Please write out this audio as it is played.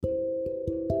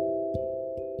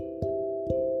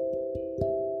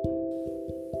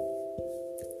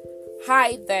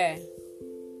Hi there,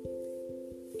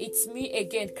 it's me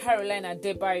again, Caroline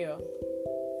Adebayo,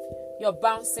 your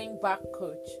bouncing back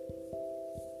coach.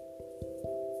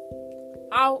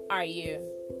 How are you?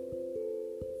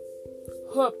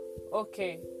 Hope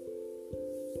okay.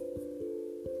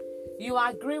 You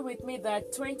agree with me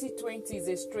that 2020 is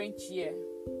a strange year.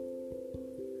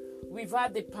 We've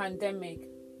had the pandemic,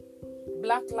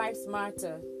 Black Lives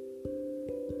Matter,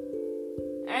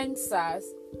 EndSARS,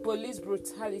 police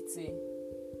brutality,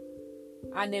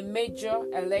 and a major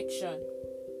election.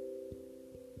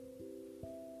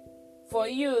 For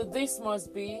you, this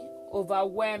must be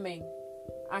overwhelming,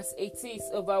 as it is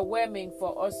overwhelming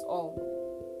for us all.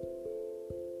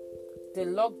 The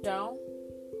lockdown,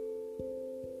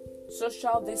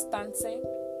 social distancing,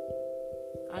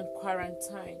 and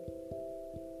quarantine.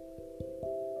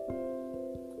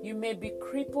 You may be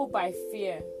crippled by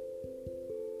fear.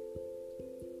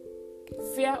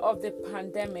 Fear of the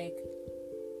pandemic,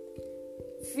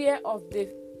 fear of the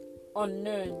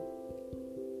unknown,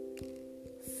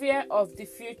 fear of the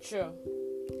future,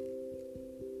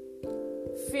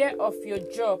 fear of your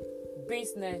job,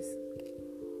 business,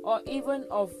 or even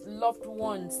of loved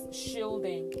ones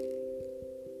shielding.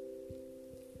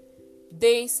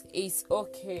 This is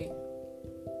okay.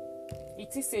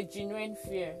 It is a genuine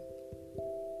fear.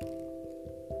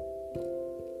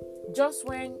 Just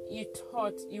when you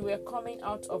thought you were coming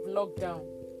out of lockdown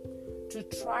to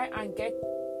try and get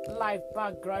life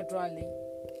back gradually,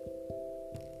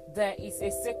 there is a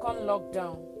second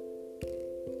lockdown,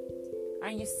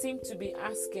 and you seem to be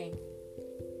asking,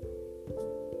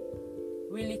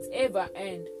 will it ever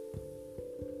end?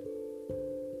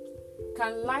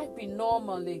 Can life be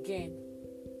normal again?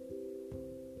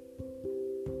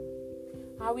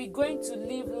 Are we going to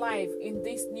live life in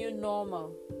this new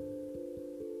normal?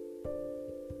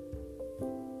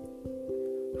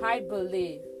 I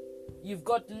believe you've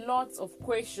got lots of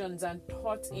questions and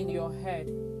thoughts in your head.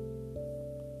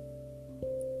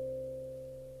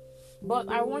 But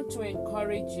I want to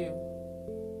encourage you.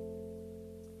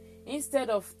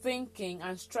 Instead of thinking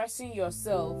and stressing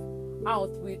yourself out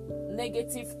with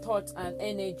negative thoughts and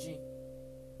energy,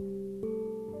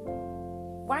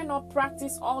 why not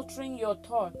practice altering your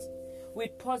thoughts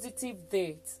with positive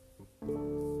dates?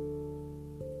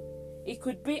 It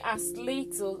could be as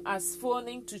little as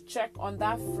phoning to check on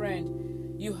that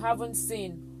friend you haven't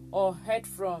seen or heard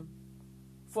from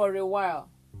for a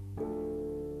while,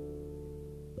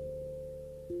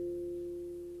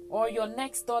 or your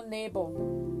next door neighbor.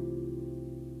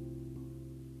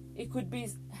 It could be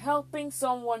helping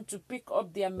someone to pick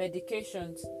up their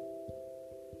medications,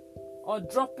 or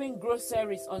dropping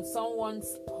groceries on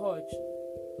someone's porch.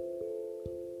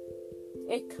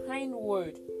 A kind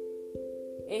word,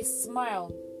 a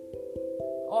smile,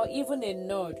 or even a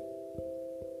nod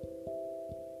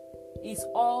is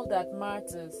all that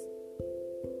matters.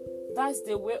 That's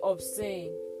the way of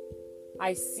saying,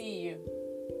 I see you.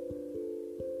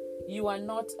 You are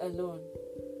not alone.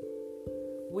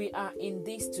 We are in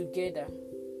this together.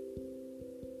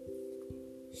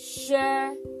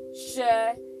 Share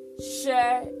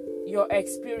your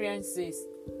experiences,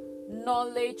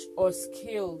 knowledge, or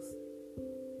skills.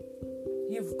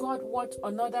 You've got what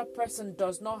another person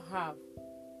does not have.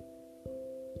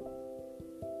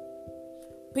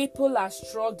 People are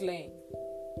struggling.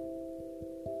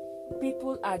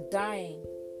 People are dying.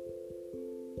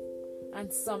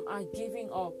 And some are giving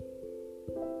up.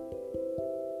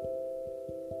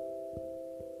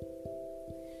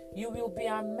 You will be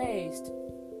amazed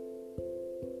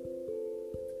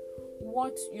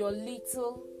what your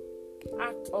little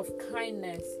act of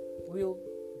kindness will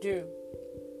do.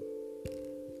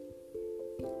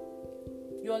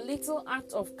 Your little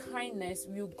act of kindness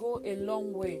will go a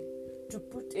long way to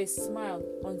put a smile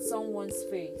on someone's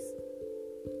face.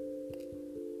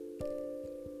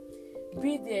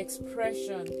 Be the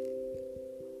expression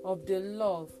of the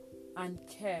love and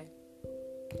care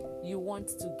you want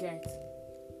to get.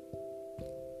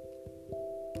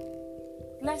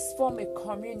 Let's form a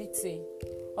community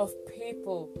of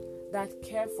people that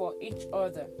care for each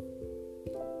other.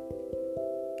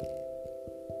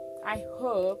 I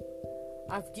hope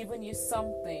I've given you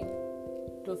something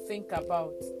to think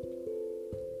about.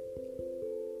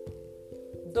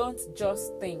 Don't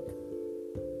just think,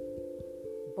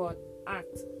 but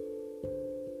act.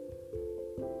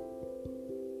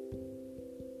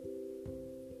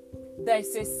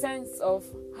 There's a sense of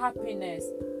happiness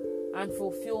and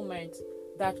fulfillment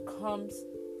that comes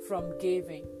from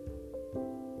giving.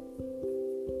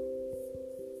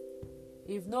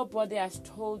 If if nobody has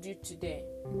told you today,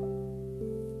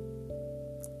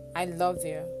 I love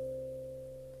you.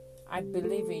 I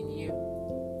believe in you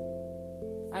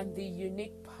and the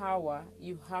unique power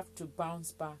you have to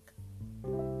bounce back.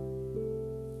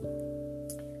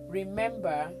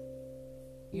 Remember,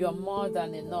 you're more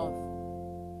than enough.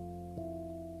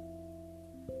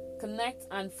 Connect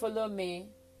and follow me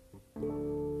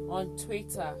on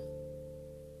Twitter,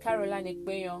 Caroline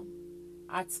Ikpeyon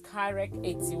at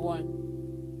Karek81,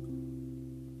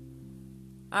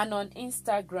 and on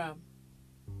Instagram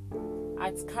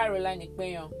at Caroline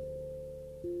Ikpeyon.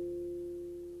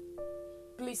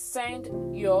 Please send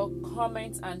your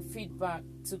comments and feedback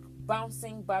to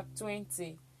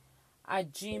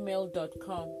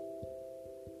bouncingback20@gmail.com.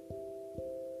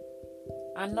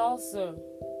 And also,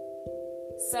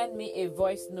 send me a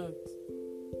voice note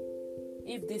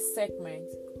if this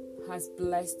segment has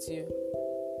blessed you.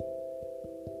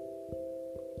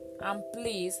 And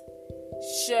please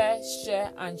share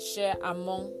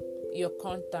among your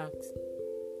contacts.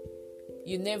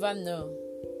 You never know.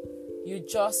 You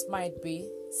just might be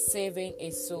saving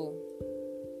a soul.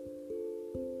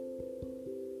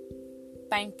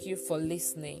 Thank you for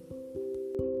listening.